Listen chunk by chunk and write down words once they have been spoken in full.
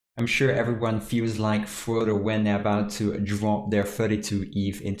I'm sure everyone feels like further when they're about to drop their 32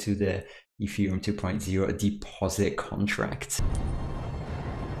 ETH into the Ethereum 2.0 deposit contract.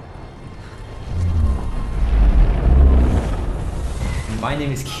 My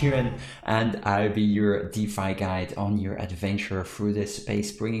name is Kieran and I'll be your DeFi guide on your adventure through this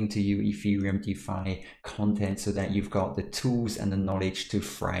space, bringing to you Ethereum DeFi content so that you've got the tools and the knowledge to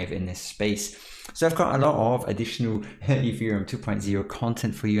thrive in this space. So I've got a lot of additional Ethereum 2.0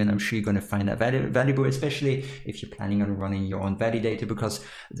 content for you, and I'm sure you're going to find that valuable, especially if you're planning on running your own validator, because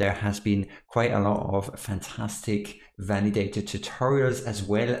there has been quite a lot of fantastic validator tutorials, as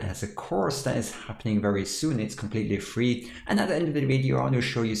well as a course that is happening very soon. It's completely free, and at the end of the video I want to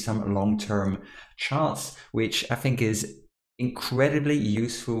show you some long-term charts, which I think is incredibly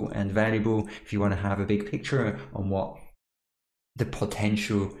useful and valuable if you want to have a big picture on what the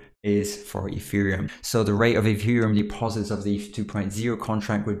potential is for Ethereum. So the rate of Ethereum deposits of the ETH 2.0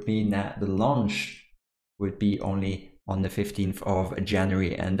 contract would mean that the launch would be only on the 15th of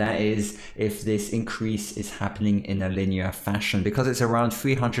January, and that is if this increase is happening in a linear fashion, because it's around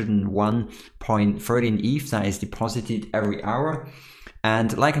 301.13 ETH that is deposited every hour.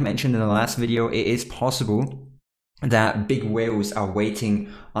 And like I mentioned in the last video, it is possible that big whales are waiting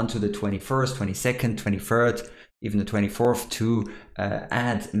until the 21st, 22nd, 23rd, even the 24th to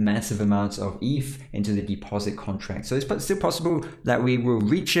add massive amounts of ETH into the deposit contract. So it's still possible that we will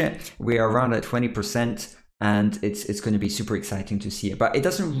reach it. We are around at 20%, and it's going to be super exciting to see it. But it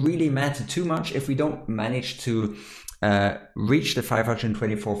doesn't really matter too much if we don't manage to reach the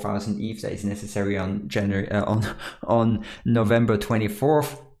 524,000 ETH that is necessary on November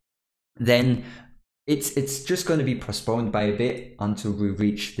 24th. Then it's just going to be postponed by a bit until we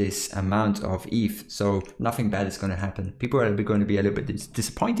reach this amount of ETH. So nothing bad is going to happen. People are going to be a little bit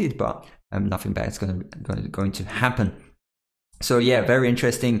disappointed, but nothing bad is going to happen. So yeah, very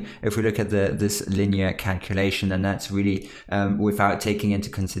interesting if we look at this linear calculation, and that's really without taking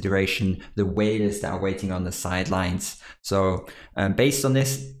into consideration the whales that are waiting on the sidelines. So based on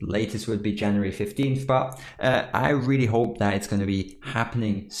this, latest would be January 15th, but I really hope that it's going to be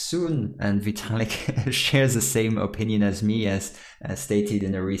happening soon, and Vitalik shares the same opinion as me, as stated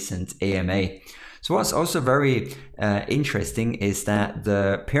in a recent AMA. So what's also very interesting is that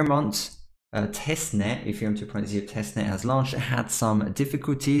the Piermont testnet, Ethereum 2.0 testnet, has launched. It had some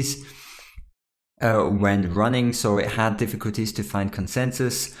difficulties when running, so it had difficulties to find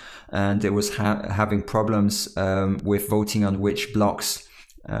consensus, and it was having problems with voting on which blocks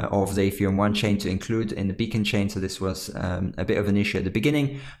of the Ethereum 1 chain to include in the beacon chain. So this was a bit of an issue at the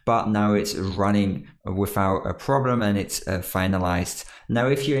beginning, but now it's running without a problem, and it's finalized. Now,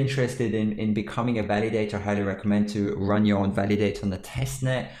 if you're interested in becoming a validator, I highly recommend to run your own validator on the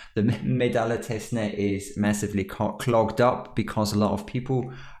testnet. The Medalla testnet is massively clogged up because a lot of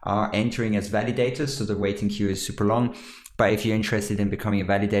people are entering as validators, so the waiting queue is super long. But if you're interested in becoming a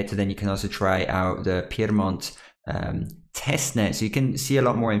validator, then you can also try out the Piermont testnet. So you can see a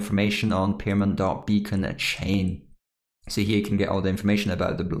lot more information on Piermont.beacon chain. So here you can get all the information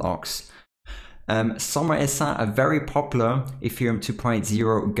about the blocks. Summer Essa, a very popular Ethereum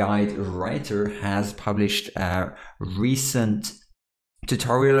 2.0 guide writer, has published a recent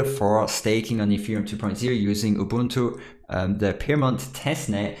tutorial for staking on Ethereum 2.0 using Ubuntu, the Piermont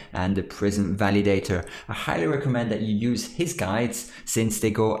testnet, and the Prism validator. I highly recommend that you use his guides, since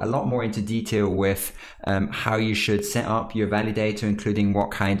they go a lot more into detail with how you should set up your validator, including what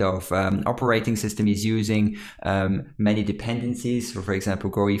kind of operating system he's using, many dependencies. So for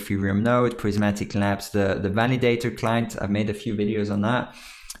example, Go Ethereum Node, Prismatic Labs, the validator client. I've made a few videos on that.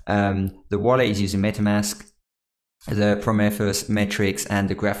 The wallet is using MetaMask, the Prometheus metrics, and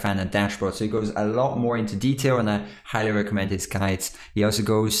the Grafana dashboard. So he goes a lot more into detail, and I highly recommend his guides. He also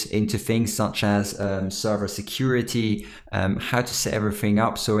goes into things such as server security, how to set everything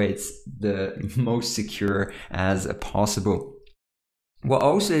up so it's the most secure as possible. What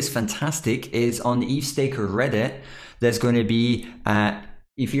also is fantastic is on the EthStaker Reddit, there's going to be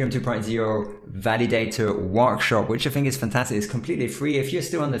Ethereum 2.0 Validator Workshop, which I think is fantastic. It's completely free. If you're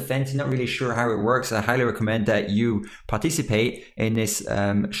still on the fence, you're not really sure how it works, I highly recommend that you participate in this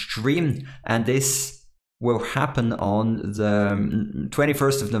stream. And this will happen on the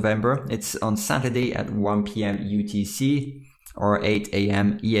 21st of November. It's on Saturday at 1 p.m. UTC or 8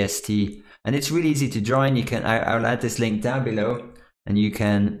 a.m. EST. And it's really easy to join. You can, I'll add this link down below, and you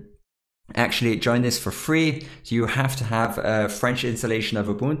can actually join this for free. So you have to have a French installation of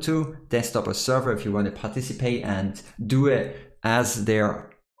Ubuntu, desktop or server, if you want to participate and do it as they're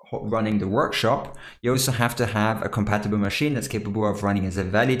running the workshop, you also have to have a compatible machine that's capable of running as a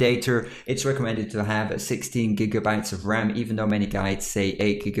validator. It's recommended to have 16 gigabytes of RAM, even though many guides say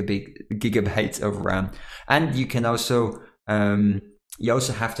 8 gigabytes of RAM. And you can also you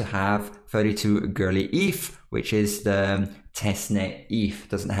also have to have 32 girly ETH, which is the testnet ETH.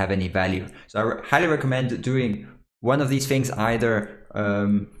 Doesn't have any value. So I highly recommend doing one of these things, either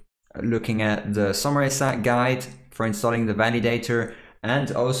looking at the summary sat guide for installing the validator,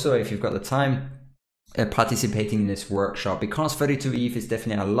 and also, if you've got the time, participating in this workshop, because 32 ETH is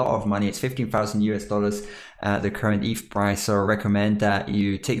definitely a lot of money. It's 15,000 US dollars at the current ETH price. So I recommend that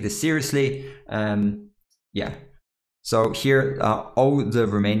you take this seriously. Yeah. So here are all the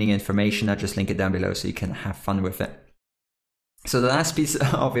remaining information. I'll just link it down below so you can have fun with it. So the last piece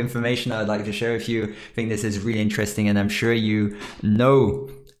of information I'd like to share with you, I think this is really interesting, and I'm sure you know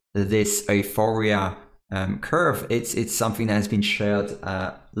this euphoria curve. It's something that has been shared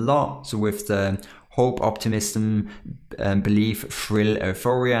a lot. So with the hope, optimism, belief, thrill,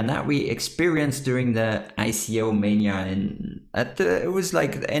 euphoria, and that we experienced during the ICO mania it was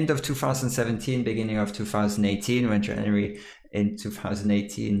like the end of 2017, beginning of 2018, when January in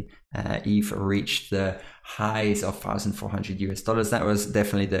 2018 ETH reached the highs of 1,400 US dollars. That was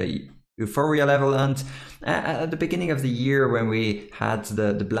definitely the euphoria level. And at the beginning of the year, when we had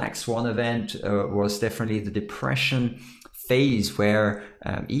the Black Swan event, was definitely the depression phase, where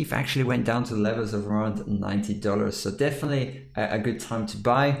ETH actually went down to the levels of around $90. So definitely a good time to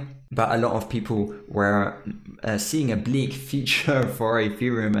buy. But a lot of people were seeing a bleak future for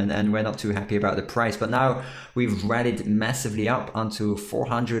Ethereum, and we're not too happy about the price. But now we've rallied massively up onto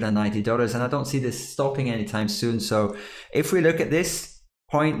 $490, and I don't see this stopping anytime soon. So if we look at this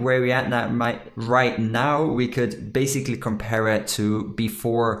point where we're at now, right now, we could basically compare it to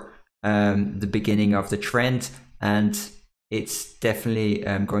before the beginning of the trend, and it's definitely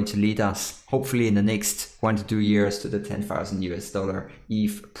going to lead us, hopefully in the next 1 to 2 years, to the 10,000 US dollar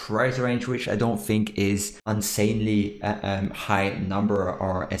ETH price range, which I don't think is insanely high number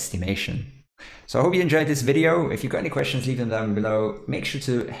or estimation. So I hope you enjoyed this video. If you've got any questions, leave them down below. Make sure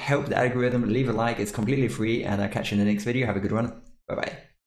to help the algorithm, leave a like, it's completely free, and I'll catch you in the next video. Have a good one. Bye bye.